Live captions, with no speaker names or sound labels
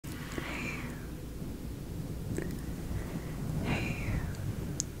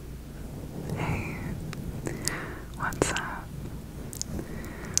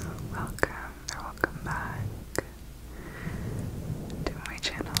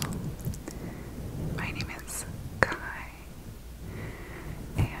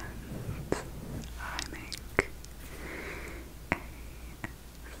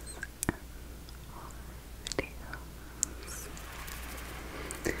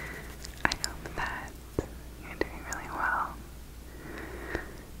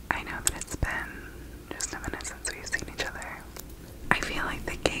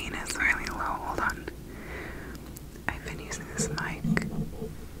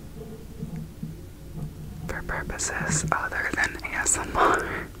purposes other than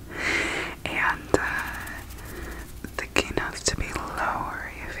ASMR. And the gain has to be lower,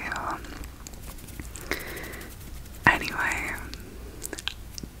 you feel. Anyway,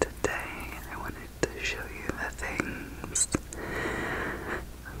 today I wanted to show you the things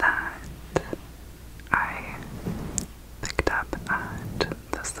that I picked up at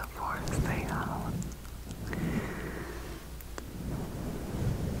the Sephora sale.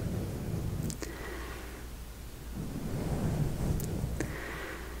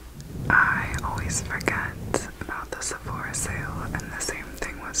 I always forget about the Sephora sale, and the same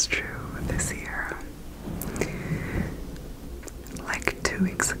thing was true this year. Like 2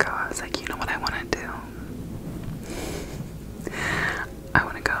 weeks ago, I was like, you know what I want to do? I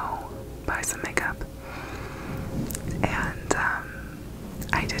want to go buy some makeup. And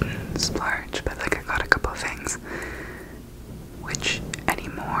I didn't splurge, but like I got a couple of things, which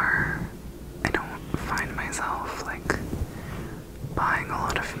anymore I don't find myself like buying a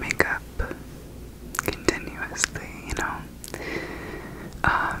lot of makeup continuously, you know.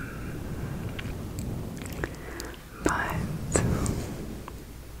 But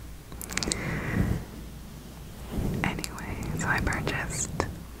anyway, so I purchased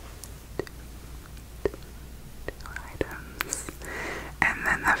 2 items, and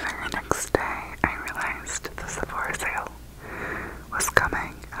then the very next day I realized the Sephora sale was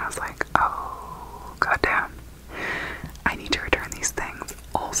coming, and I was like, oh goddamn, I need to return these things.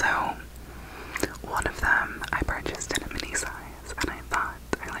 Also, one of them I purchased in a mini size, and I thought,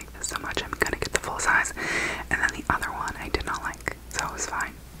 I like this so much, I'm gonna get the full size. And then the other one I did not like, so it was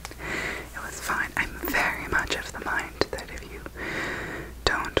fine. It was fine. I'm very much of the mind that if you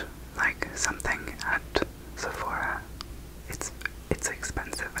don't like something at Sephora, it's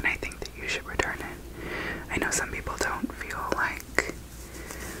expensive, and I think that you should return it. I know some people don't feel like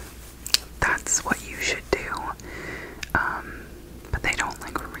that's what you should do, but they don't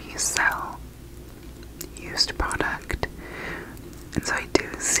like resell used product, and so I do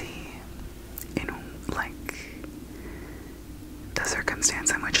see in like the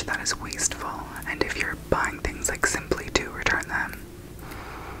circumstance in which that is wasteful. And if you're buying things like simply to return them,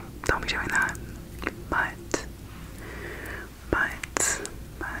 don't be doing that. But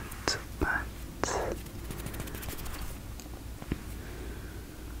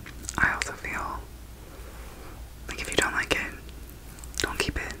I also feel like if you don't like it, don't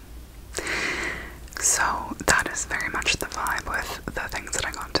keep it. So that is very much the vibe with the things that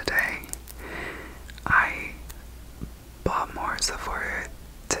I got today. I bought more Sephora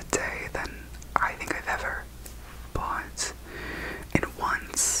today than I think I've ever bought in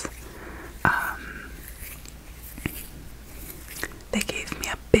once. They gave me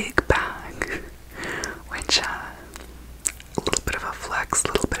a big bag, which a little bit of a flex, a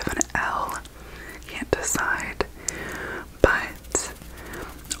little bit of an L, can't decide. But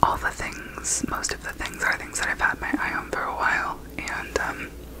all the things, most of the things are things that I've had my eye on for a while, and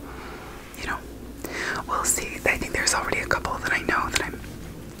you know, we'll see. I think there's already a couple that I know that I'm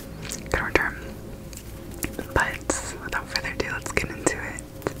gonna return. But without further ado, let's get into it.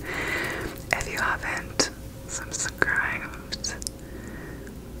 If you haven't subscribed,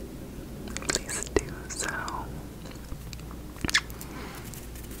 please do so.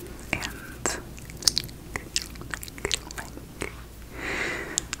 And like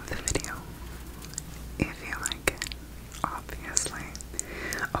the video if you like it, obviously.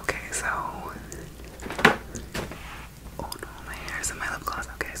 Okay, so oh no, my hair's in my lip gloss.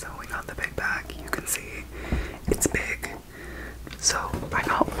 Okay, so we got the big bag. You can see it's big. So I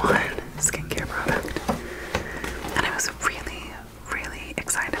got one skincare product, and I was really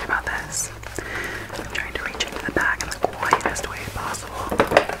excited about this. I'm trying to reach into the bag in the quietest way possible,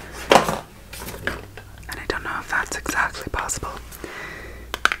 and I don't know if that's exactly possible.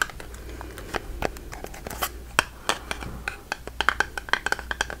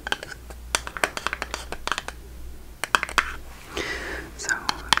 So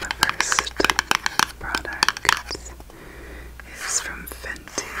the first product is from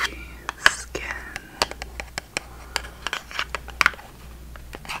Fenty Skin.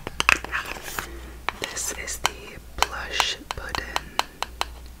 This is the Plush Puddin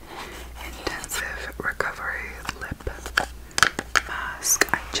Intensive Recovery Lip Mask.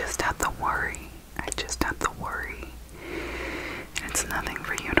 I just had the worry. And it's nothing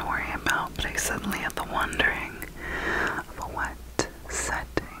for you to worry about, but I suddenly had the wondering of what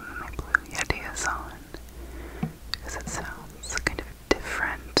setting my Blue Yeti is on, because it sounds kind of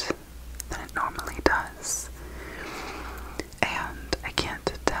different than it normally does. And I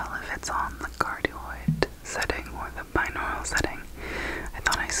can't tell if it's on the cardioid setting or the binaural setting. I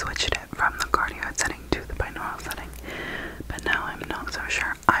thought I switched it from the cardioid setting to the binaural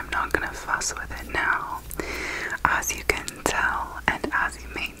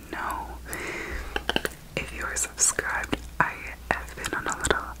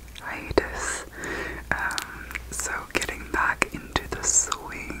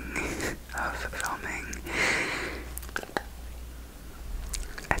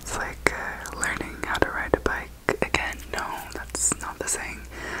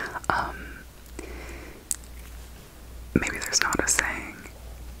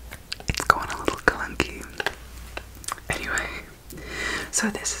So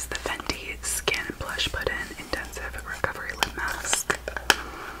this is the Fenty Skin Blush Puddin Intensive Recovery Lip Mask.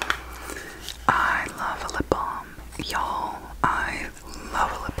 I love a lip balm. Y'all, I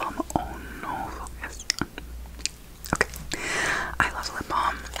love a lip balm. Oh no, focus. Okay. I love a lip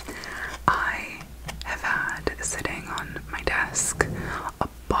balm. I have had sitting on my desk a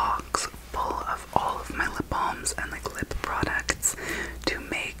box full of all of my lip balms and like lip products to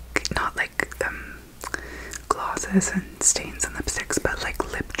make, not like glosses and stains and lipsticks, but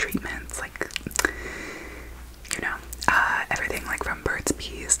like lip treatments, like, you know, everything like from Bird's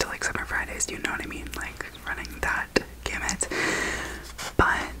Bees to like Summer Fridays, you know what I mean, like running that gamut.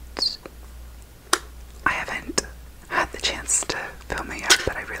 But I haven't had the chance to film it yet,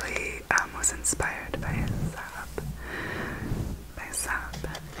 but I really was inspired by Zap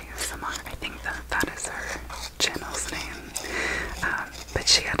ASMR. I think that is her channel's name. But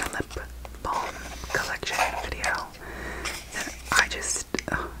she had a lip balm collection video that I just,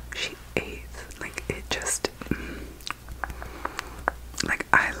 she ate, like it just, like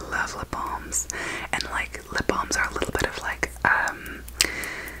I love lip balms, and like lip balms are a little bit of like,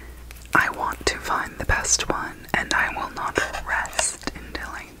 I want to find the best one, and I will not rest until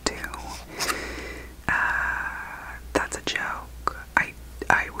I do. That's a joke.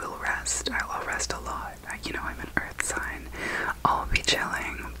 I will rest. I'll rest a lot. You know, I'm an earth sign. I'll be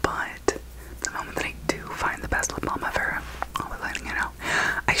chilling, but the moment that I do find the best lip balm ever, I'll be letting you know.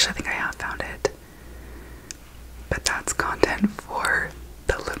 I actually think I have found it, but that's content for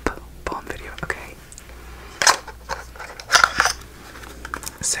the lip balm video, okay?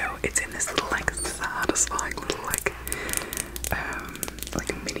 So it's in this little like satisfying little like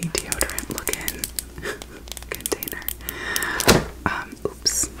a mini deodorant looking container.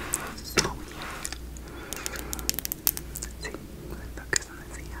 Oops. So let's see. Focus on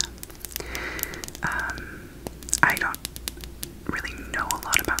this. Yeah. I don't really know a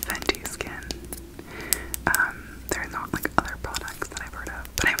lot about Fenty Skin. There are not like other products that I've heard of,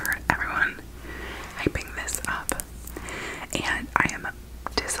 but I've heard everyone hyping this up, and I am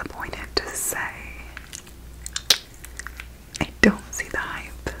disappointed to say I don't see the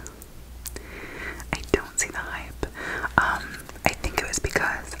hype. I don't see the hype. I think it was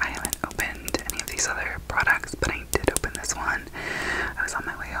because I haven't opened any of these other products, but I did open this one. I was on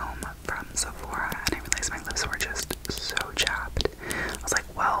my way home from Sephora and I realized my lips were just so chapped. I was like,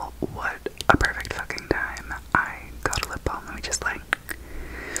 well, what a perfect fucking time. I got a lip balm. Let me just like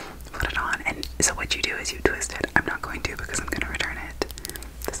put it on. And so what you do is you twist it. I'm not going to because I'm going to return it.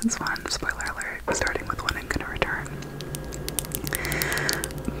 This is one, spoiler alert, starting with one I'm going to return.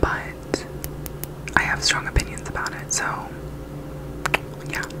 But I have strong opinions about it, so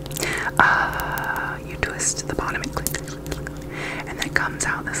yeah. You twist the bottom and click, and then it comes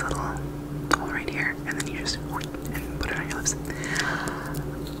out this little hole right here, and then you just and put it on your lips.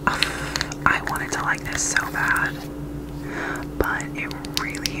 I wanted to like this so bad, but it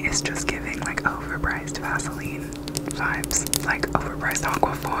really is just giving like overpriced Vaseline vibes, like overpriced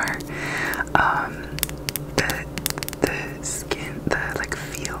Aquaphor. The skin, the like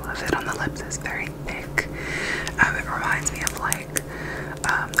feel of it on the lips is very thick. It reminds me of like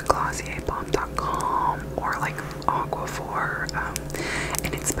the Glossier Balm.com or like Aquaphor,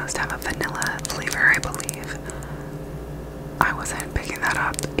 and it's supposed to have a vanilla flavor, I believe. I wasn't picking that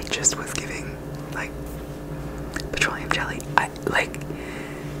up. It just was giving like petroleum jelly.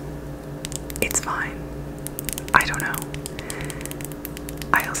 It's fine. I don't know.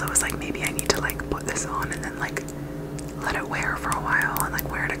 I also was like, maybe I need to like put this on and then like let it wear for a while and like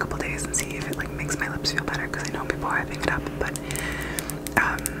wear it a couple days and see if it like makes my lips feel better, because I know people are hyping it up, but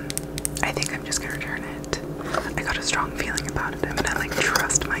I think I'm just gonna return it. I got a strong feeling about it. I'm gonna like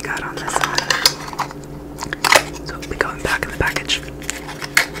trust my gut on this one. So we'll be going back in the package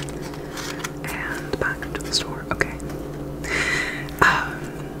and back to the store. Okay.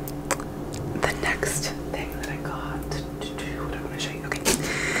 The next thing that I got, what I want to show you. Okay,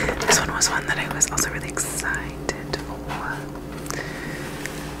 this one was one that I was also really excited for.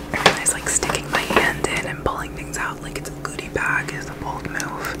 I realize like sticking my hand in and pulling things out like it's a goodie bag is a bold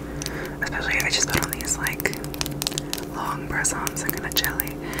move. Especially I just put on these like long press-ons. I'm gonna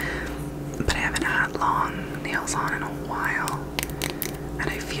jelly, but I haven't had long nails on in a while, and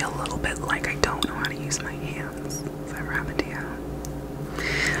I feel a little bit like I don't know how to use my hands. If I ever happened to you.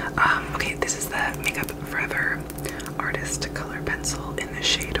 Okay, this is the Makeup Forever Artist Color Pencil in the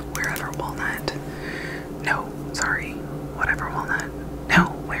shade Wherever Walnut. No, sorry, Whatever Walnut. No,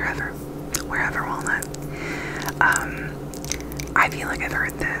 Wherever Walnut. I feel like I've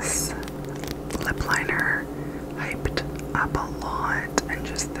heard this lip liner hyped up a lot, and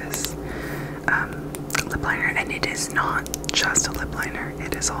just this lip liner, and it is not just a lip liner.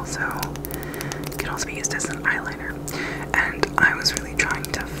 It is also, can also be used as an eyeliner. And I was really trying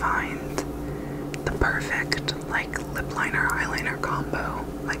to find the perfect like lip liner eyeliner combo,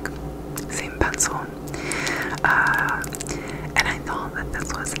 like same pencil. And I thought that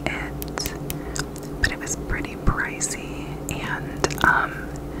this was it, but it was pretty pricey. And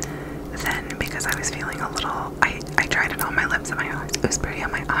then because I was feeling a little, I tried it on my lips and my eyes. It was pretty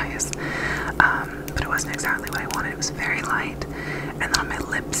on my eyes, but it wasn't exactly what I wanted. It was very light, and then on my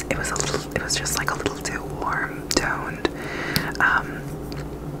lips it was a little, it was just like a little too warm toned.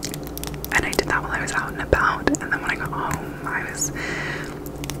 And I did that while I was out and about, and then when I got home I was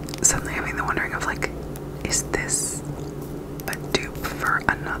suddenly having the wondering of like, is this a dupe for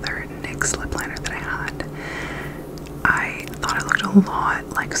another NYX lip liner that I had? I thought it looked a lot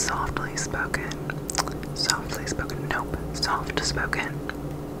like Softly Spoken. Softly Spoken, nope, Soft Spoken.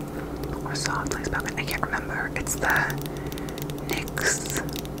 Or Softly Spoken, I can't remember. It's the NYX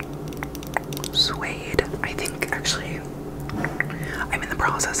Suede, I think. Actually, I'm in the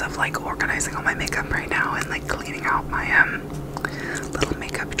process of like organizing all my makeup right now and like cleaning out my little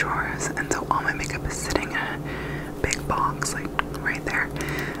makeup drawers, and so all my makeup is sitting in a big box like right there.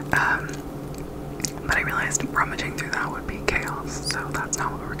 But I realized rummaging through that would be chaos, so that's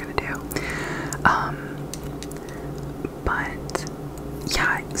not what we're gonna do. But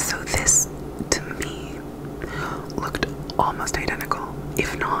yeah, so this to me looked almost identical,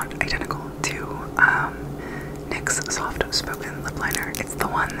 if not identical, to NYX Soft Spoken lip liner. It's the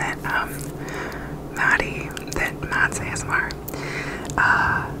one that Matt's ASMR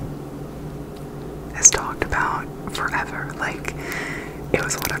has talked about forever. Like, it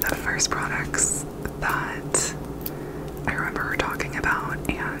was one of the first products that I remember her talking about,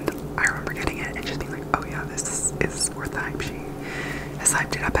 and I remember getting it and just being like, oh yeah, this is worth the hype. She has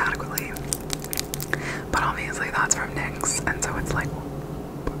hyped it up adequately. But obviously that's from NYX, and so it's like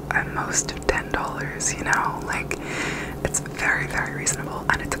at most $10, you know? Like, it's very, very reasonable,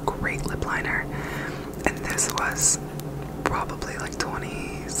 and it's a great lip liner. And this was probably like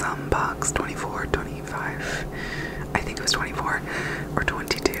 20 some bucks, 24, 25. I think it was 24 or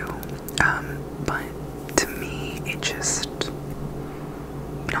 22. But to me, it just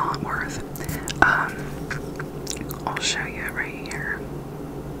not worth. I'll show you right here.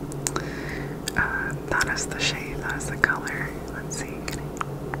 That is the shade, that is the color. Let's see.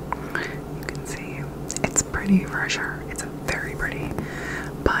 You can see it's pretty for sure. It's very pretty.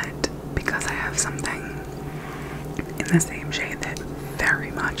 But because I have something in the same shade that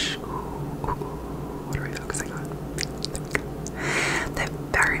very much, what are we focusing on? There we go. That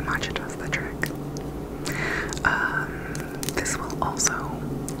very much does the trick. This will also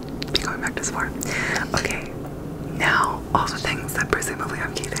be going back to Sephora. Okay, now all the things that presumably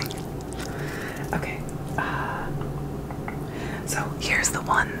I'm keeping. Okay, so here's the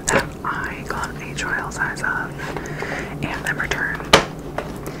one that I got a trial size of and then returned.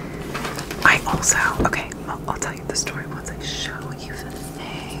 I also, okay, I'll tell you the story once I show you the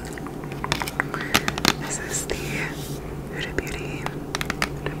thing. This is the Huda Beauty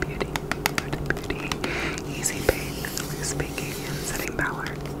Easy Bake Loose Baking and Setting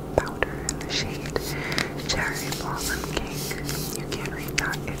Powder in the shade Cherry Blossom Cake. You can't read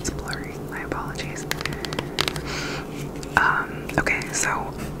that, it's blurry, my apologies. Okay,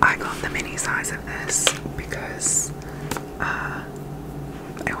 so I got the mini size of this because I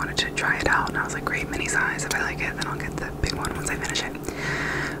wanted to try it out, and I was like, great, mini size. If I like it, then I'll get the big one once I finish it.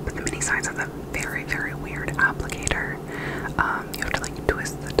 But the mini size has a very, very weird applicator. You have to like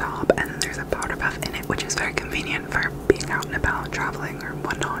twist the top, and then there's a powder puff in it, which is very convenient for being out and about, traveling or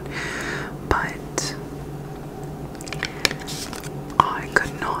whatnot. But I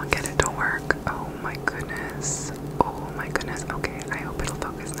could not get it to work. Oh my goodness. Oh my goodness. Okay, I hope it'll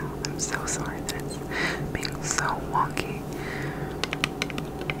focus now. I'm so sorry that it's being so wonky.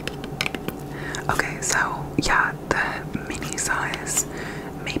 Okay, so yeah, the mini size,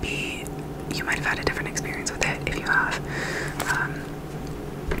 maybe you might have had a different experience with it if you have,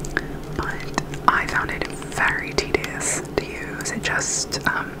 but I found it very tedious to use. It just,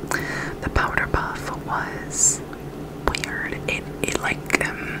 the powder puff was weird. It like,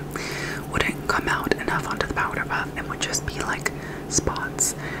 wouldn't come out enough onto the powder puff and would just be like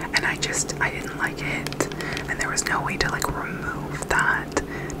spots, and I didn't like it, and there was no way to like remove that,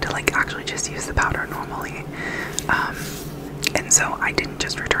 to like actually just use the powder normally, and so I didn't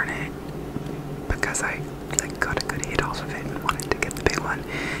just return it because I like got a good hit off of it and wanted to get the big one.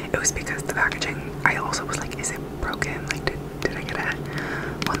 It was because the packaging, I also was like, is it broken? Like, did I get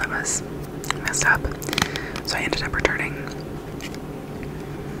one that was messed up? So I ended up returning.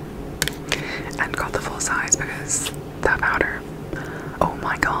 and got the full size because that powder, oh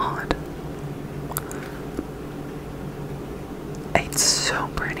my god, it's so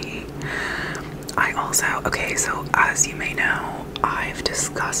pretty. I also, okay, so as you may know, I've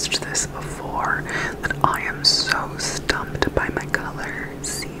discussed this before, that I am so stumped by my color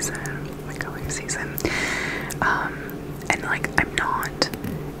season, and like I'm not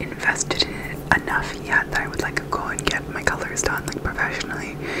invested in it enough yet that I would like go and get my colors done like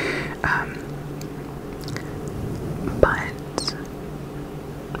professionally, but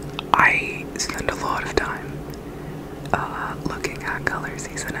I spend a lot of time looking at color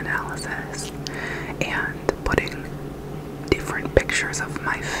season analysis and putting different pictures of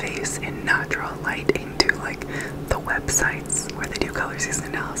my face in natural light into like the websites where they do color season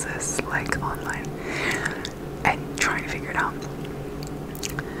analysis, like online, and trying to figure it out.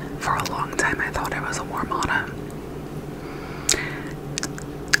 For a long time I thought I was a warm autumn,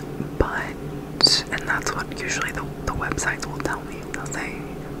 and that's what usually the websites will tell me. They'll say,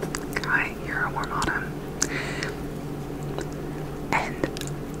 "Hi, you're a warm autumn." And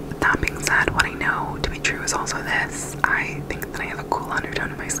that being said, what I know to be true is also this. I think that I have a cool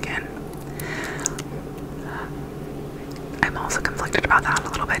undertone in my skin. I'm also conflicted about that a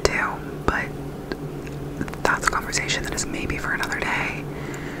little bit too, but that's a conversation that is maybe for another day.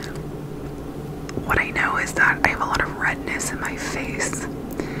 What I know is that I have a lot of redness in my face,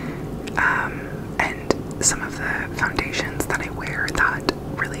 and some of the foundations that I wear that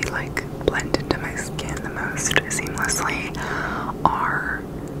really like blend into my skin the most seamlessly are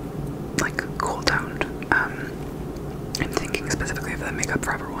like cool toned. I'm thinking specifically of the Makeup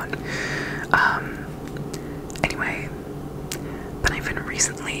Forever one. Anyway, but I've been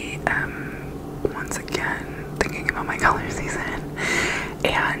recently, once again, thinking about my color season,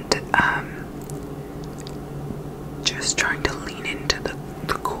 and just trying to lean into the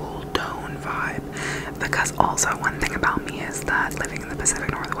cool tone vibe, because also one thing about me is that living in the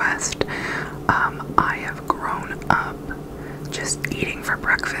Pacific Northwest, I have grown up just eating for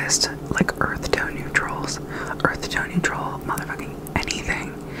breakfast like earth tone neutral, motherfucking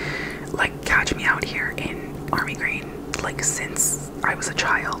anything. Like, catch me out here in army green, like since I was a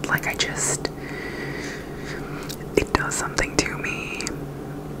child. Like, it does something to me.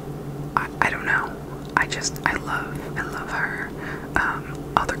 I don't know. I love her.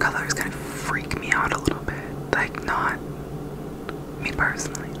 Other colors kind of freak me out a little bit. Like, not me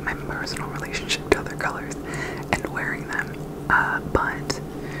personally, my personal relationship to other colors and wearing them. But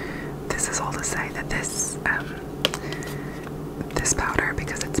this is all to say that this powder,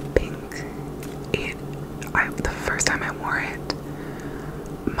 because it's pink, the first time I wore it,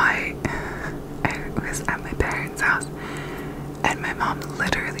 I was at my parents' house, and my mom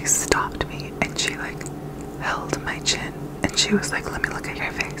literally stopped me, and she like held my chin, and she was like, "Let me look at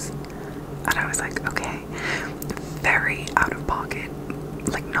your face." And I was like, okay. Very out of pocket,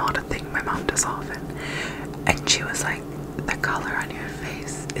 like not a thing my mom does often. And she was like, "The color on your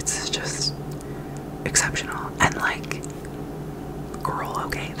face, it's just exceptional." And like, girl,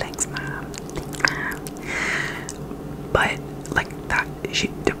 okay, thanks, mom. But like that,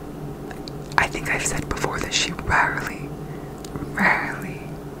 I think I've said before that she rarely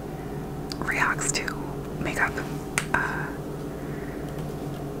reacts to makeup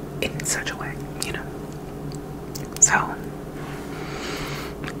in such a way, you know. So,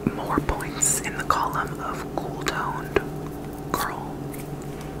 more points in the column of cool toned girl.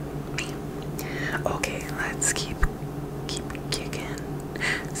 Me. Okay, let's keep kicking.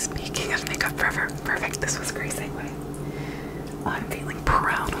 Speaking of Makeup Forever, perfect. This was a great segue. I'm feeling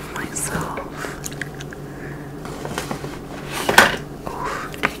proud of myself. Oh,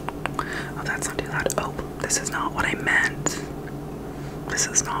 that's not too loud. Oh, this is not what I meant. This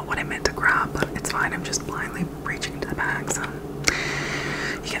is not what I meant to grab, but it's fine. I'm just blindly reaching into the bag, so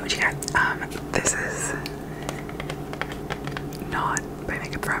you get what you get. This is not by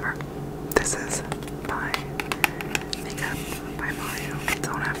Makeup Forever. This is by Makeup by Mario. I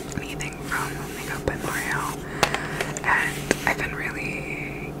don't have anything from Makeup by Mario, and I've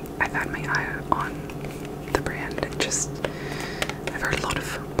had my eye on the brand, and I've heard a lot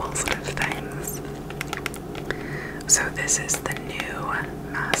of positive things. So this is the new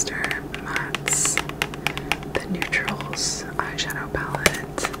Master Mattes, the Neutrals eyeshadow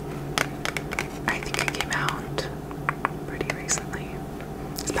palette. I think it came out pretty recently.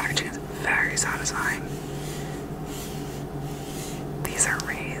 This packaging is very satisfying. These are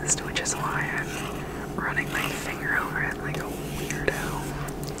raised, which is why I'm running my finger over it like a weirdo.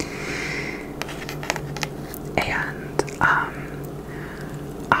 And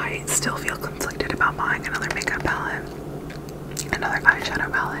I still feel conflicted about buying another makeup palette, another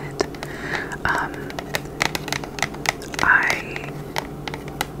eyeshadow palette. I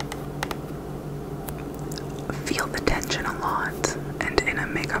feel the tension a lot, and in a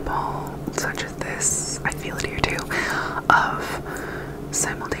makeup haul such as this, I feel it here too, of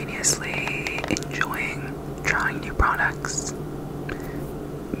simultaneously enjoying trying new products,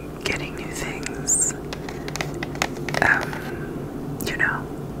 getting new things, you know,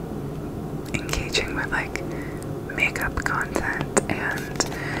 engaging with like makeup content and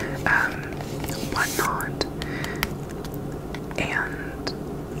whatnot, and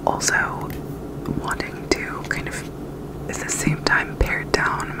also wanting to kind of at the same time pare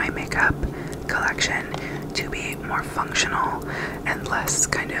down my makeup collection to be more functional and less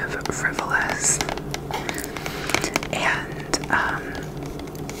kind of frivolous. And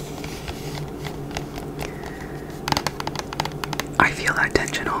I feel that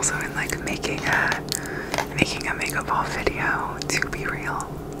tension also in like making a makeup haul video, to be real.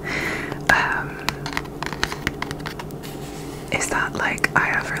 Is that like I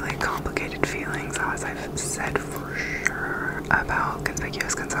have really complicated feelings, as I've said for sure, about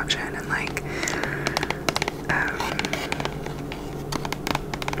conspicuous consumption and like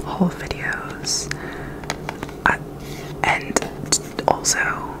whole videos, and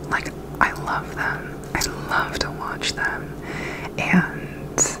also like I love them. I love to watch them,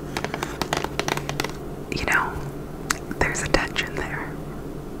 and you know, there's a tension there,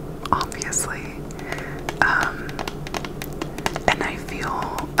 obviously, and I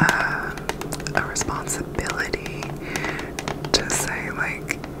feel a responsibility to say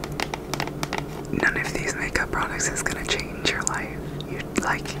like none of these makeup products is gonna change your life.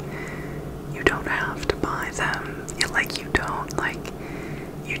 You don't have to buy them.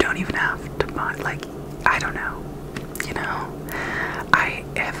 You don't even have to buy, like, I don't know, you know. I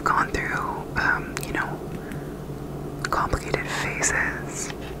have gone through, you know, complicated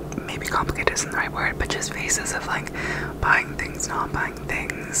phases. Maybe complicated isn't the right word, but just phases of like buying things, not buying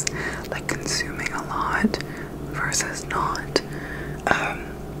things, like consuming a lot versus not.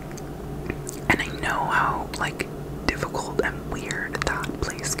 And I know how like difficult and weird that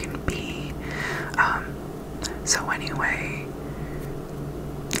place can be. So anyway,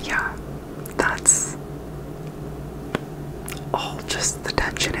 yeah, that's all just the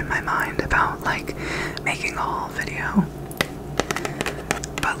tension in my mind about like making a haul video.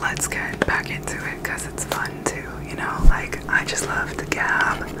 But let's get back into it because it's fun too, you know, like I just love to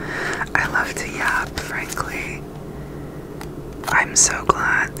gab. I love to yap, frankly. I'm so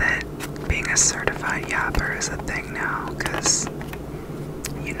glad that being a certified yapper is a thing now, because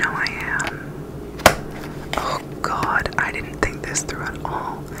you know I am. Oh god, I didn't think this through at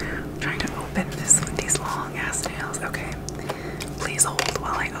all. I'm trying to open this with these long ass nails. Okay, please hold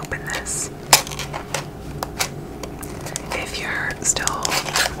while I open this. If you're still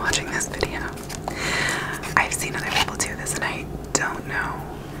watching this video, I've seen other people do this and I don't know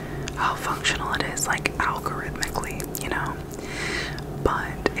how functional it is, like algorithmically, you know.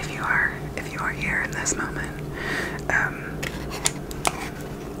 But if you are here in this moment,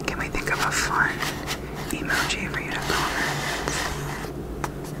 can we think of a fun emoji for you to comment?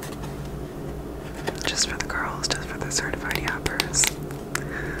 Just for the girls, just for the certified yappers.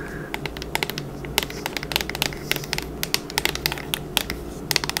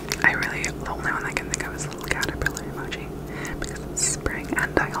 The only one I can think of is a little caterpillar emoji, because it's spring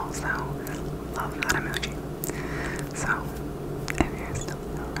and I also love that emoji. So, if you're still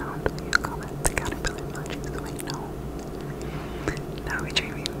around, please comment the caterpillar emoji so I know. That would be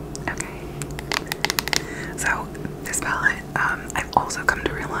dreamy. Okay. So, this palette, I've also come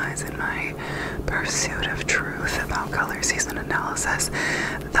to realize in my pursuit of truth about color season analysis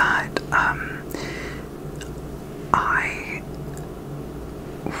that I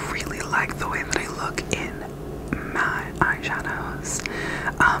really like the way that I look in matte eyeshadows,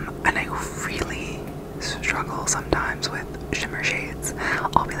 and I really struggle sometimes with shimmer shades.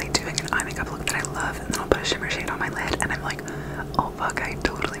 I'll be like doing an eye makeup look that I love, and then I'll put a shimmer shade on my lid, and I'm like, oh fuck, I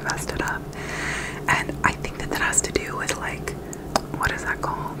totally messed it up. And I think that that has to do with like, what is that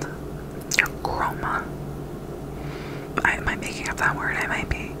called? Your chroma. Am I making up that word? I might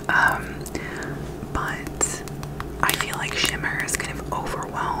be. But I feel like shimmers kind of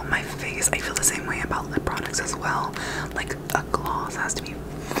overwhelm my face. I feel the same way about lip products as well. Like a gloss has to be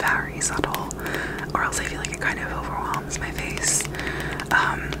very subtle, or else I feel like it kind of overwhelms my face.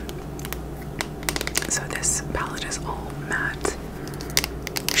 So this palette is all matte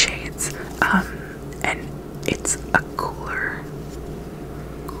shades, and it's a cooler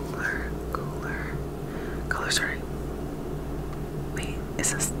color. Sorry. Wait,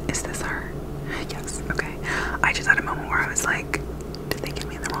 is this her? Yes. Okay. I just had a moment where I was like, did they give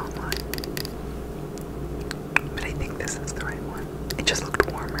me the wrong one?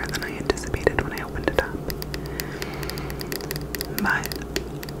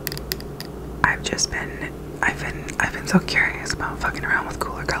 I've been so curious about fucking around with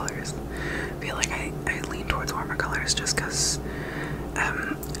cooler colors. I feel like I lean towards warmer colors just because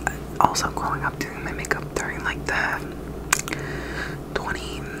also growing up doing my makeup during like the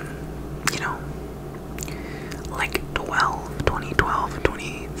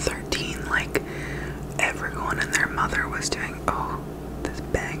 2013, like everyone and their mother was doing, oh, this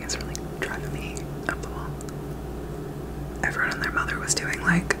bang is really driving me up the wall. Everyone and their mother was doing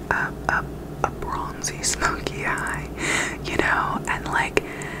like a bronzy smoky eye, you know, and like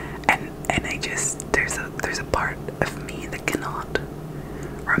and I just there's a part of me that cannot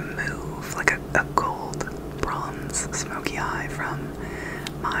remove like a gold bronze smoky eye from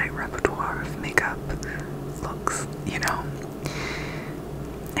my repertoire of makeup looks, you know.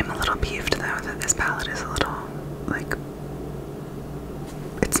 I'm a little peeved though that this palette is a little like,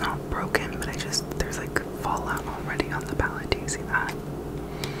 it's not broken, but there's like fallout already on the palette. Do you see that?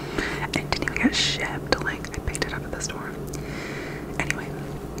 And it didn't even get shipped, like I picked it up at the store. Anyway,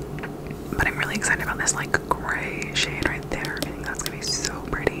 but I'm really excited about this like gray shade right there. I think that's gonna be so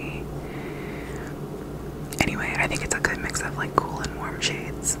pretty. Anyway, I think it's a good mix of like cool and warm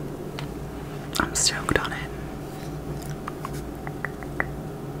shades. I'm stoked on it.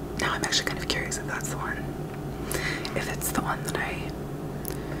 Now I'm actually kind of curious if that's the one. If it's the one that I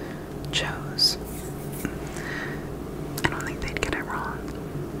chose. I don't think they'd get it wrong.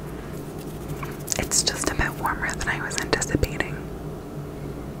 It's just a bit warmer than I was anticipating.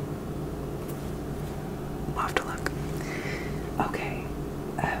 We'll have to look. Okay,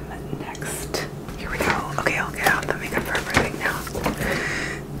 next. Here we go. Okay, I'll get out the makeup for everything now.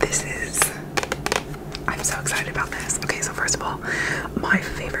 I'm so excited about this. Okay, so first of all, my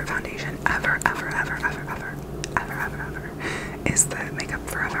favorite foundation ever is the Makeup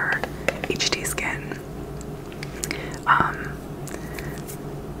Forever HD Skin.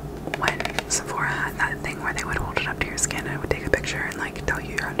 When Sephora had that thing where they would hold it up to your skin and it would take a picture and like tell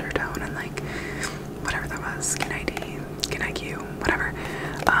you your undertone and like whatever that was, skin ID, skin IQ, whatever.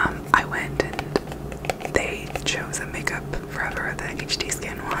 I went and they chose a Makeup Forever, the HD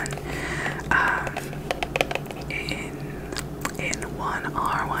Skin one, in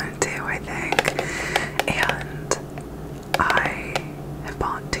 1R12, I think, and I have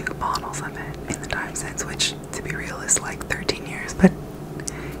bought 2 bottles of it in the time since, which to be real is like 13 years, but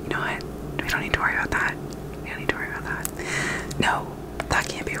you know what, we don't need to worry about that. No, that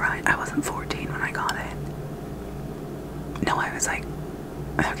can't be right. I wasn't 14 when I got it. No, I was like,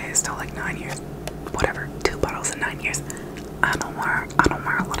 okay, it's still like 9 years, whatever, 2 bottles in 9 years. I don't wear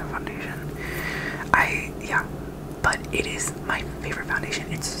a lot of foundation. Yeah, but it is my favorite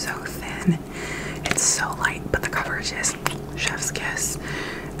foundation. It's so thin, it's so light, but the coverage is chef's kiss,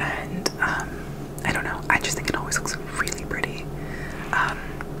 and I don't know, I just think it always looks really pretty.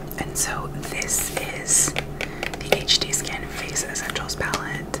 And so this is the HD Skin Face Essentials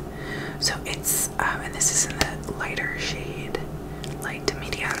palette. So it's and this is in the lighter shade, light to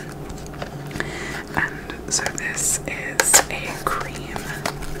medium. And so this is a cream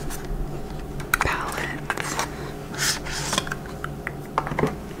palette,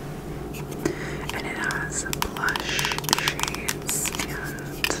 and it has blush shades and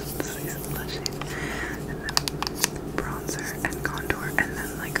then bronzer and contour, and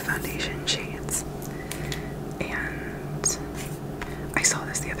then like foundation shades. And I saw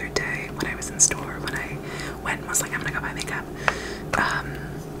this the other day when I was in store, when I went and was like, I'm gonna go buy makeup.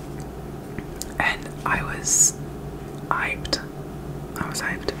 And I was hyped.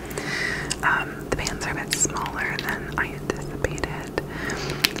 The pans are a bit smaller than I anticipated.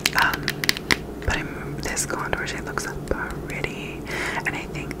 But this contour shade looks pretty, and I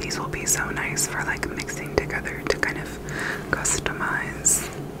think these will be so nice for like mixing together to kind of customize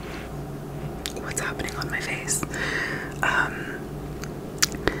what's happening on my face.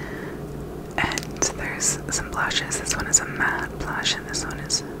 And there's some blushes. This one is a matte blush, and this one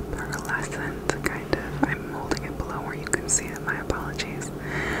is pearlescent, kind of. I'm holding it below where you can see it, my apologies.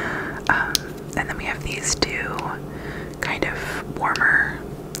 And then we have these 2 kind of warmer.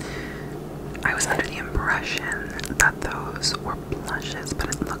 I was under the impression that those were blushes, but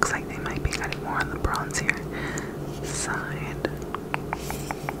it looks like they might be kind of more on the bronzier side.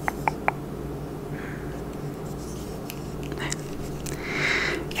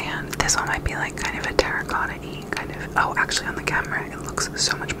 And this one might be like kind of a terracotta-y kind of. Oh, actually on the camera it looks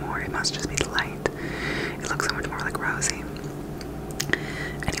so much more. It must just be the light. It looks so much more like rosy.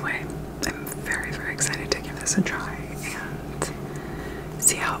 Anyway, I'm very, very excited to give this a try and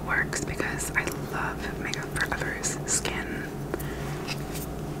see how it works, because I love Makeup Forever's skin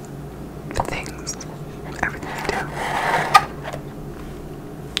things, everything they do.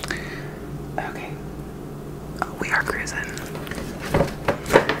 Okay. Oh, we are cruising.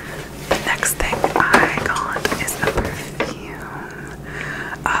 The next thing I got is a perfume.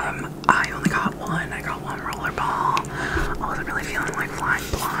 I only got one. I got one roller ball. I wasn't really feeling like flying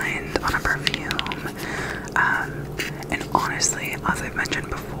blind on a perfume. And honestly, as I've mentioned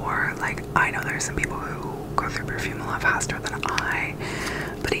before, like, I know there's some people who go through perfume a lot faster than I,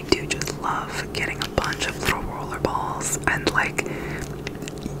 but I do just love getting a bunch of little roller balls and like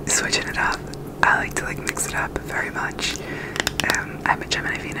switching it up. I like to like mix it up very much. I'm a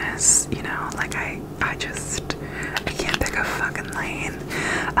Gemini Venus, you know, like I can't pick a fucking lane.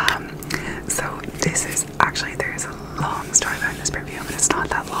 So this is actually, there's a long story behind this perfume, and it's not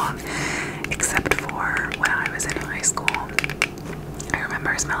that long, except for when I was in high school. I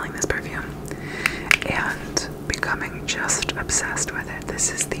remember smelling this perfume and becoming just obsessed with it.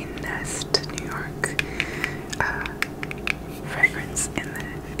 This is the Nest New York fragrance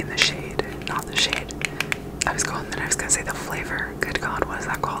in the shade, not the shade. I was gonna say the flavor. Good God, what is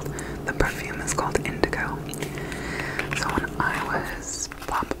that called? The perfume is called Indigo. So when I was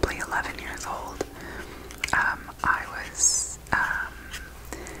probably 11 years old, I was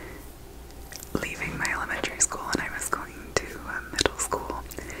leaving my elementary school and I was going to middle school.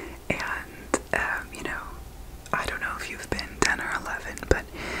 And, you know, I don't know if you've been 10 or 11, but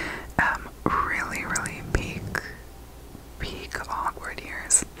really, really peak awkward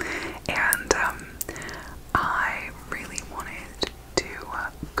years. And I really wanted to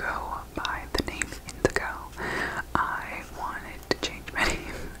go by the name Indigo. I wanted to change my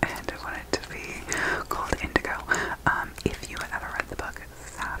name and I wanted to be called Indigo. If you have ever read the book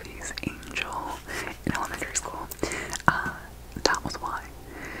Savvy's Angel in elementary school, that was why.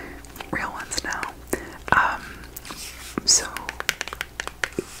 Real ones now. So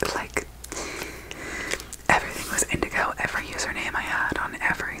like everything was Indigo. Every username I had on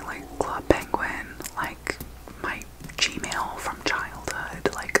every like Club Penguin, like my Gmail from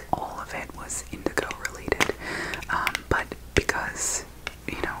childhood, like all of it was Indigo related. But because,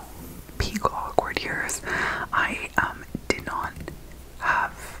 you know, peak awkward years, I did not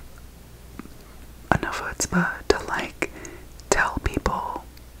have enough chutzpah to like tell people,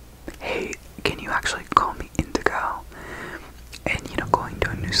 hey, can you actually call me Indigo? And, you know, going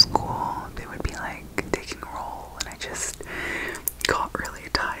to a new school, they would be like taking roll, and I just got really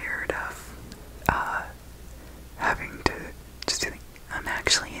tired of having to just be like,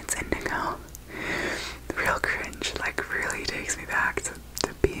 it's Indigo. Real cringe, like really takes me back to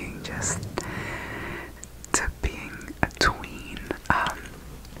being being a tween.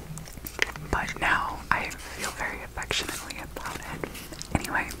 But now I feel very affectionately about it.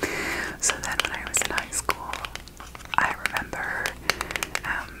 Anyway, so then when I was in high school, I remember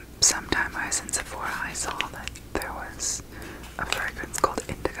sometime I was in Sephora, I saw that there was a fragrance called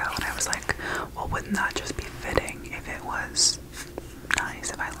Indigo, and I was like, well, wouldn't that just be fitting if it was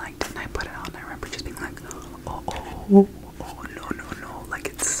nice, if I liked it? And I put it on, and I remember just being like, oh, no, like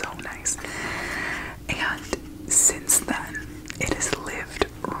it's so nice. And since then, it has lived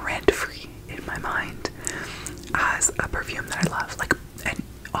rent-free in my mind as a perfume that I love. Like, and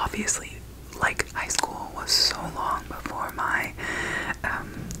obviously, like, high school was so long before my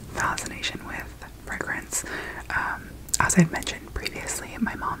fascination with fragrance. As I've mentioned previously,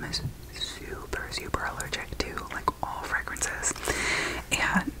 my mom is super allergic to like all fragrances,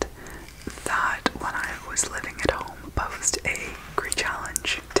 and that when I was living at home posed a great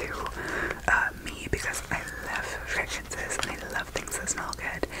challenge to me, because I love fragrances and I love things that smell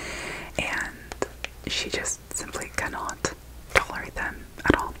good, and she just simply cannot tolerate them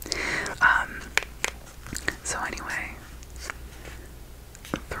at all. So anyway,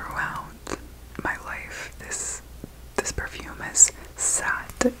 throughout my life, this perfume has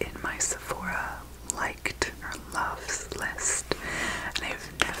sat in my Sephora liked or loves list, and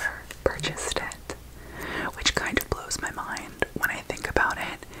I've never purchased it, which kind of blows my mind when I think about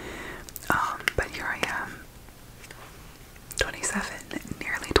it. But here I am, 27,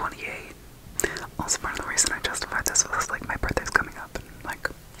 nearly 28. Also, part of the reason I justified this was like my birthday's coming up, and like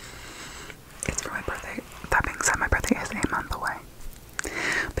it's for my birthday. That being said, my birthday is a month away.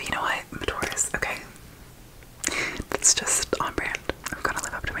 But you know what? I'm a Taurus, okay? That's just on brand. I'm gonna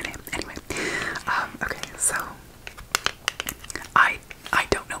live up to my name. Anyway, okay, so I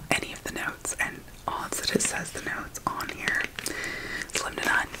don't know any of the notes, and odds that it says the notes on here. Slim to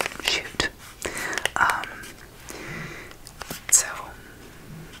none. Shoot. So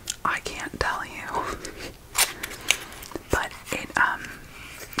I can't tell you. But it,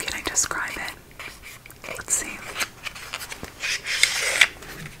 can I describe it? Let's see.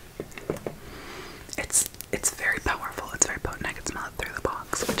 It's very powerful. It's very potent. I can smell it through the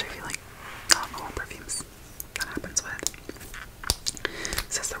box, which I feel like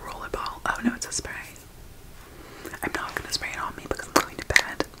to spray. I'm not gonna spray it on me because I'm going to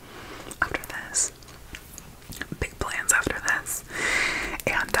bed after this. Big plans after this.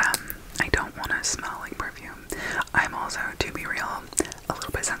 And I don't want to smell like perfume. I'm also, to be real, a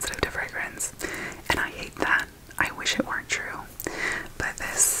little bit sensitive to fragrance, and I hate that. I wish it weren't true. But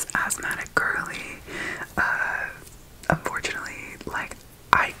this asthmatic girly, unfortunately,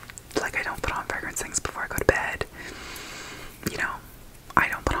 I don't put on fragrance things before I go to bed. You know, I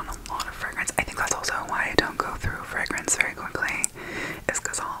don't put on a lot of fragrance. I think that's also why I don't go through fragrance very quickly, is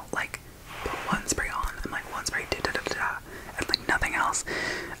because I'll like put one spray on and like one spray and like nothing else.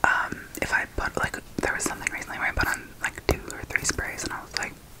 If I put like, there was something recently where I put on like 2 or 3 sprays and I was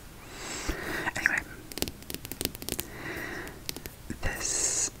like, anyway,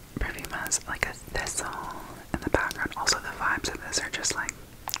 this perfume has like a thistle in the background. Also the vibes of this are just like,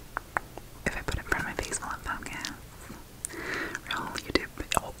 if I put it in front of my face, will it focus? Real YouTube,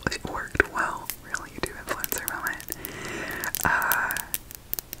 oh, it worked well. Real YouTube influencer moment.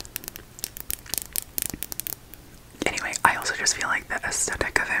 Anyway, I also just feel like the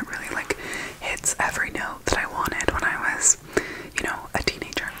aesthetic of it really like hits every note that I wanted when I was, you know, a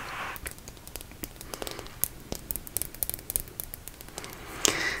teenager.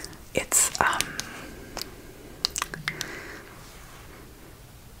 It's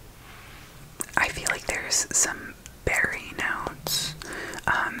I feel like there's some berry notes.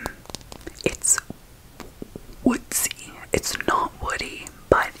 It's woodsy. It's not woody,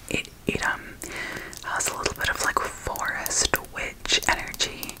 but it has a little bit of like forest witch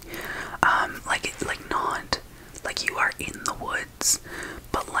energy. Like not like you are in the woods,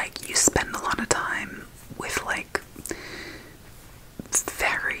 but like you spend a lot of time with like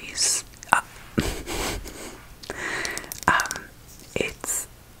fairies.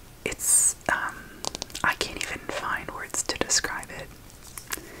 It's I can't even find words to describe it.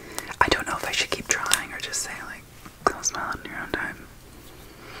 I don't know if I should keep trying or just say like, go smell it in your own time.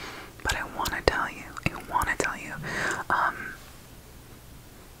 But I want to tell you,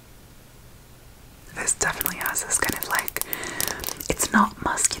 this definitely has this kind of like, it's not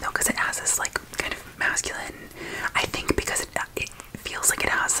musky though, because it has this like kind of masculine, I think because it feels like it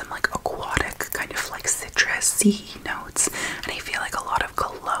has some like aquatic kind of like citrusy notes, and I feel like a lot of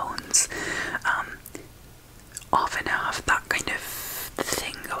colognes often have that kind of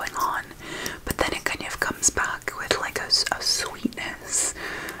thing going on, but then it kind of comes back with like a sweetness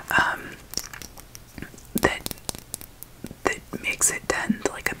that makes it tend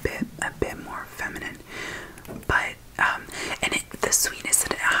like a bit more feminine. But and the sweetness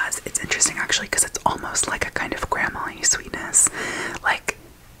that it has, it's interesting actually because it's almost like a kind of grandma-y sweetness, like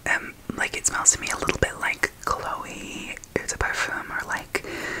it smells to me a little bit like Chloe It's a perfume, or like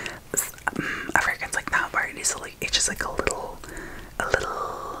a fragrance like that, where it's just like a little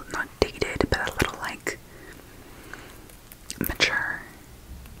not dated, but a little like mature.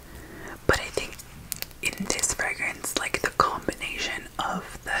 But I think in this fragrance, like the combination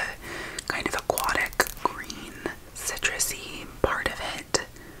of the kind of aquatic green citrusy part of it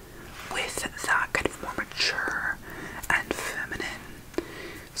with that kind of more mature and feminine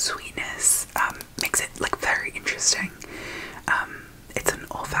sweetness makes it like very interesting. It's an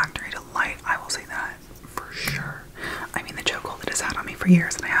olfactory delight, I will say that for sure. I mean, the chokehold it has had on me for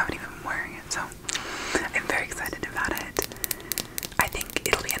years and I haven't even been wearing it, so I'm very excited about it. I think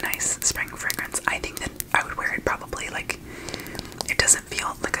it'll be a nice spring fragrance. I think that I would wear it probably like, it doesn't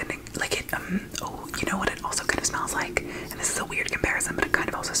feel like oh, you know what it also kind of smells like? And this is a weird comparison, but it kind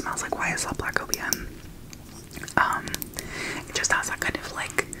of also smells like YSL Black Opium. It just has that kind of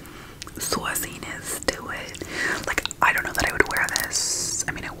like sauciness to it. Like, I don't know that I would wear this.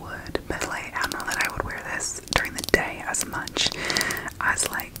 I mean, I would, but like, I don't know that I would wear this during the day as much as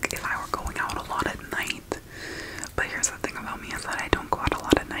like if I were going out a lot at night. But here's the thing about me is that I don't go out a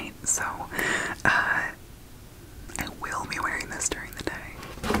lot at night, so I will be wearing this during the day.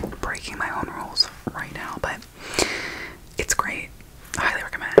 Breaking my own rules right now, but it's great. I highly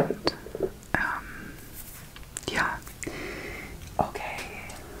recommend. Yeah. Okay.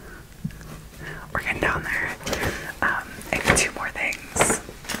 We're getting down there. I have 2 more things,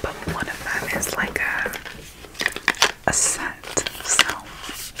 but one of them is like a set, so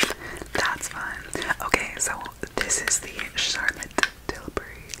that's fun. Okay, so this is the Charlotte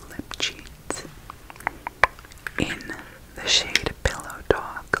Tilbury Lip Cheat in the shade Pillow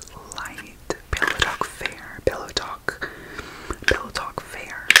Talk Light, Pillow Talk Fair, Pillow Talk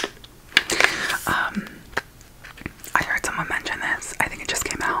Fair. I heard someone mention this. I think it just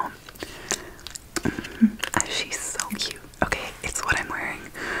came out. She's so cute. Okay, it's what I'm wearing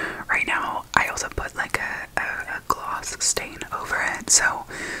right now. I also put like a gloss stain over it, so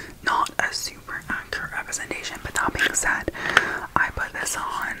not a super representation. But that being said, I put this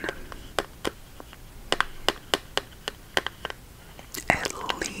on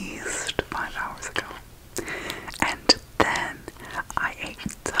at least 5 hours ago. And then I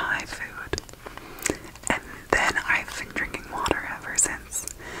ate Thai food. And then I've been drinking water ever since.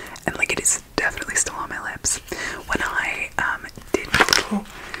 And like, it is definitely still on my lips. When I did my little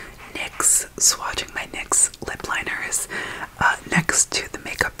NYX, swatching my NYX lip liners next to the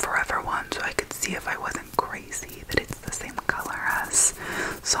Makeup Forever one, so I could see if I wasn't crazy that it's the same color as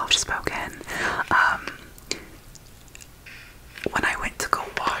Soft Spoken. When I went to go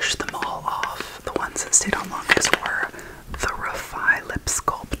wash them all off, the ones that stayed on longest were the Refi Lip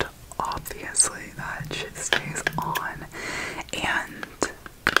Sculpt. Obviously, that shit stays on. And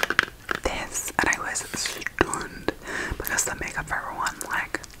this, and I was stunned because the Makeup Forever one,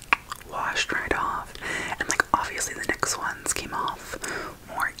 like, washed right off. And, like, obviously the NYX ones came off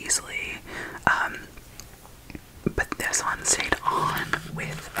more easily. But this one stayed on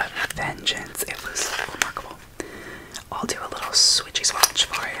with a vengeance. It was remarkable. I'll do a little switchy swatch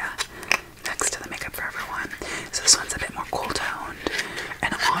for you next to the Makeup Forever one. So this one's a bit more cool toned,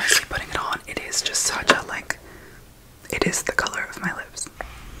 and honestly, putting it on, it is just such a, like, it is the color of my lips.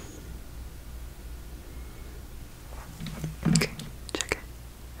 Okay, check it.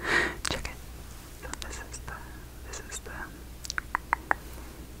 Check it. So this is the this is the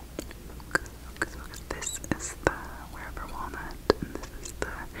Wherever Walnut, and this is the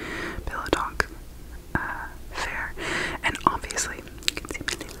Pillow Talk Fair. And obviously, you can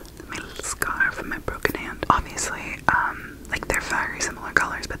see my little scar from my broken hand. Obviously, like, they're very similar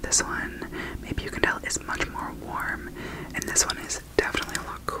colors, but this one, maybe you can tell, is much more warm, and this one is definitely a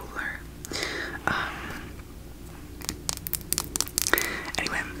lot cooler.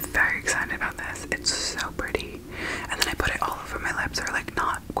 Anyway, I'm very excited about this. It's so pretty. And then I put it all over my lips, or like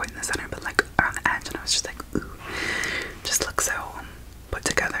not quite in the center, but like around the edge, and I was just like, ooh, just looks so put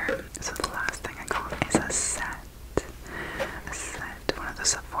together. So the last thing I got is a set. One of the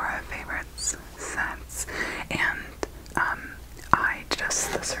Sephora favorites sets. And I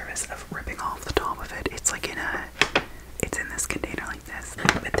just, the service of ripping off the top of it, it's like it's in this container like this.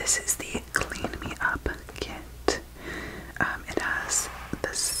 But this is the Clean Me Up kit. It has the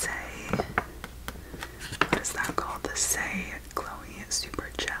what is that called? The Glowy Super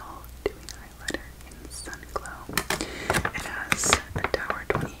Gel Dewy Highlighter in Sun Glow. It has a Tower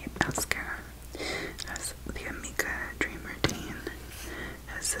 28 mascara. It has the Amika Dream Routine.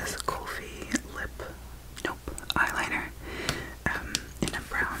 It has this Kofi eyeliner in a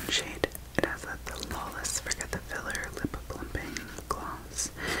brown shade. It has the Lawless Forget the Filler Lip Plumping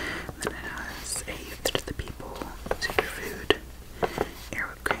Gloss. And then it has a Youth to the People Superfood Air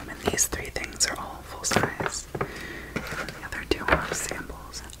Whipped Cream. And these three things are all full size. And the other two are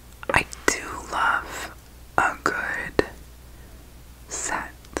samples. I do love a good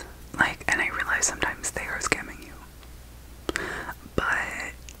set. Like, and I realize sometimes they are scamming you.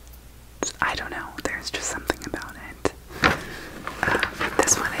 But I don't know, there's just something about it.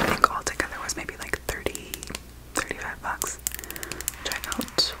 This one, I think altogether was maybe like 35 bucks, which I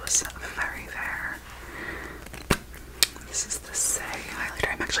felt was very fair. This is the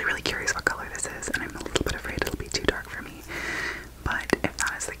highlighter. I'm actually really curious what color this is, and I'm a little bit afraid it'll be too dark for me. But if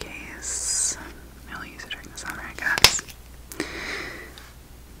that is the case, I'll use it during the summer, I guess.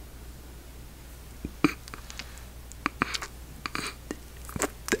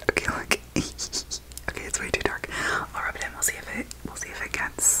 Okay, look. Okay, it's way too dark. I'll rub it in. We'll see if it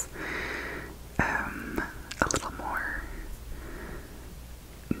gets a little more.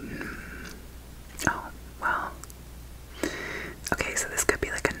 Oh, well. Okay, so this could be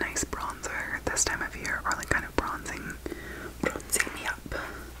like a nice bronzer this time of year, or like kind of bronzing me up.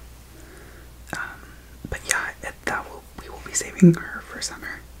 But yeah, we will be saving her for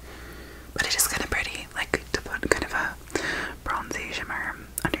summer. But it is kind of pretty, like, to put kind of a bronzy shimmer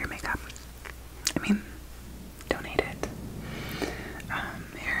under your makeup. I mean, don't hate it.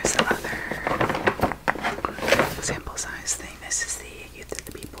 Here's the other sample size thing. This is the Youth of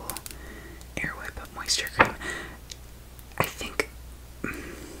the People Air Whip Moisture Cream. I think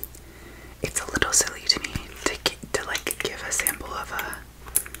it's a little silly to me to like give a sample of a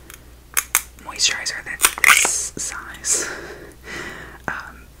moisturizer that's this size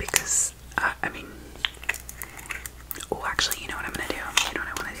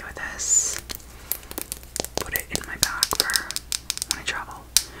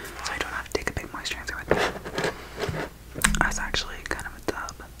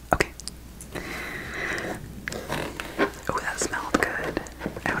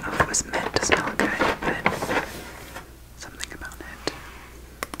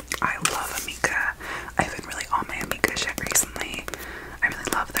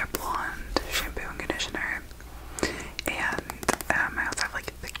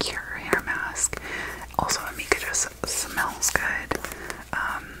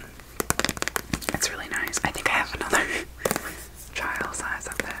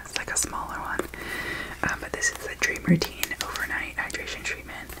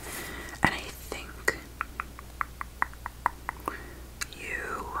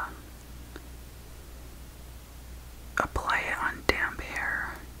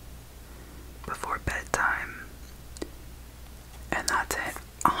that's it.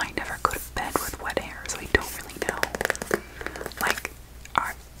 I never go to bed with wet hair, so I don't really know.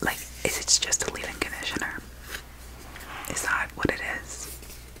 Is it just a leave-in conditioner? Is that what it is?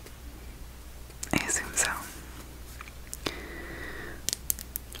 I assume so.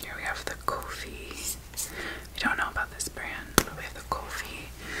 Here we have the Kofi. We don't know about this brand, but we have the Kofi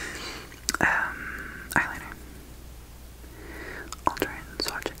eyeliner. I'll try and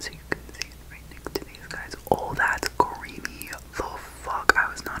swatch it so you can see it right next to these guys. Oh, that's creamy. The fuck?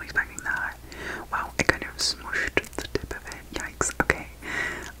 I was not expecting that. Wow, it kind of smushed the tip of it. Yikes. Okay.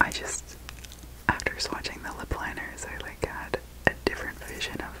 After swatching the lip liners, I like had a different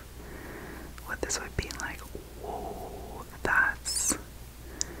vision of what this would be like. Whoa, that's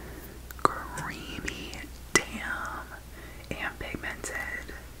creamy. Damn. And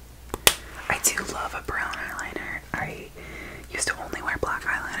pigmented. I do love a brown eyeliner. I used to only wear black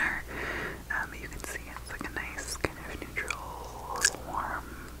eyeliner. You can see it's like a nice kind of neutral, warm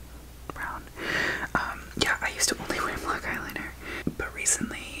brown. Yeah, I used to only wear black eyeliner. But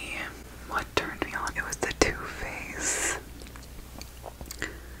recently, what turned me on? It was the Too Faced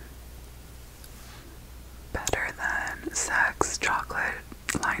Better Than Sex chocolate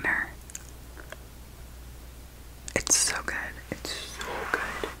liner. It's so good. It's so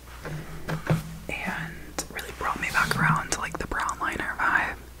good. And really brought me back around to like the brown liner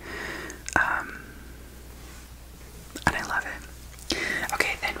vibe. And I love it.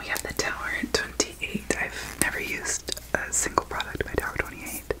 Okay, then we have the Tower 28. I've never used a single product by Tower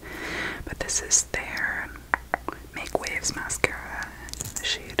 28. But this is their Make Waves mascara in the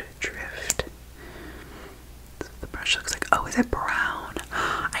shade Drift. That's what the brush looks like. Oh, is it brown?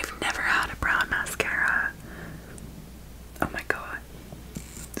 I've never had a brown mascara. Oh my god.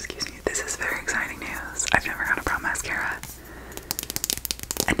 Excuse me. This is very exciting news. I've never had a brown mascara.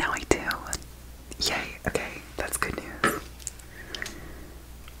 And now I do. Yay. Okay, that's good news.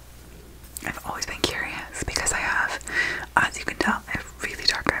 I've always been curious because I have, as you can tell, I have really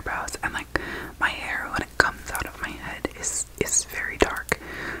dark eyebrows, and like my hair when it comes out of my head is very dark.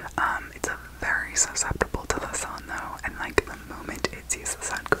 It's a very susceptible to the sun though, and like the moment it sees the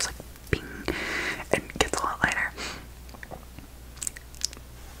sun it goes like bing and gets a lot lighter.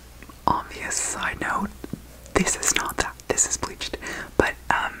 Obvious side note, this is not that, this is bleached, but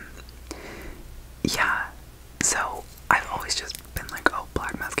yeah, so I've always just been like, oh,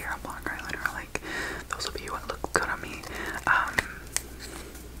 black mascara, black eyeliner, like those will be what looks good on me.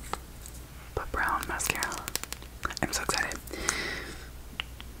 But brown mascara, I'm so excited.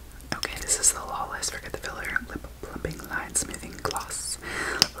 Okay, this is the Lawless Forget the Filler Lip Plumping Line Smoothing Gloss.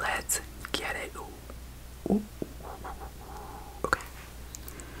 Let's get it. Ooh. Ooh. Okay,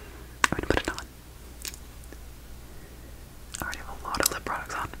 I'm gonna put it on. I already have a lot of lip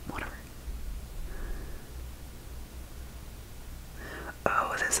products on, whatever.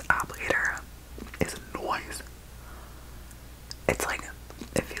 Oh, this applicator is noise. It's like,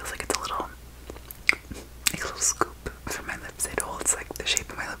 it feels like it's a little scoop for my lips. It holds like the shape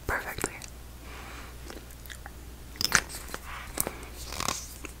of my lip perfectly.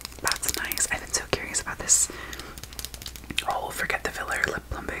 That's nice. I've been so curious about this whole Forget the Filler lip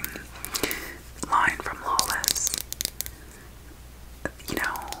plumping line from Lawless. You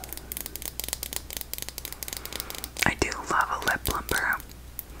know, I do love a lip plumper.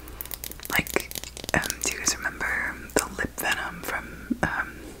 Like, do you guys remember the lip venom from,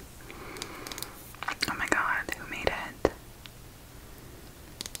 oh my god, who made it?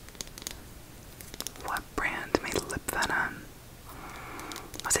 What brand made lip venom?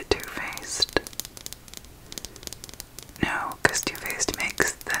 Was it Too Faced? No, because Too Faced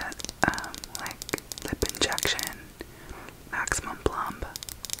makes the, like, lip injection maximum plump.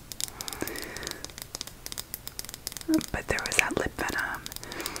 But there was that lip venom,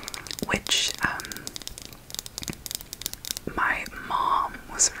 which, my mom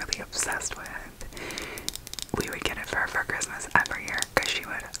was really obsessed with. We would get it for her for Christmas every year because she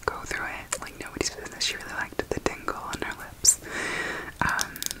would go through it like nobody's business. She really liked the tingle on her lips.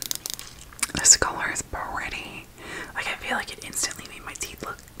 This color is pretty. Like, I feel like it instantly made my teeth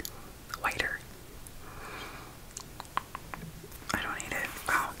look whiter.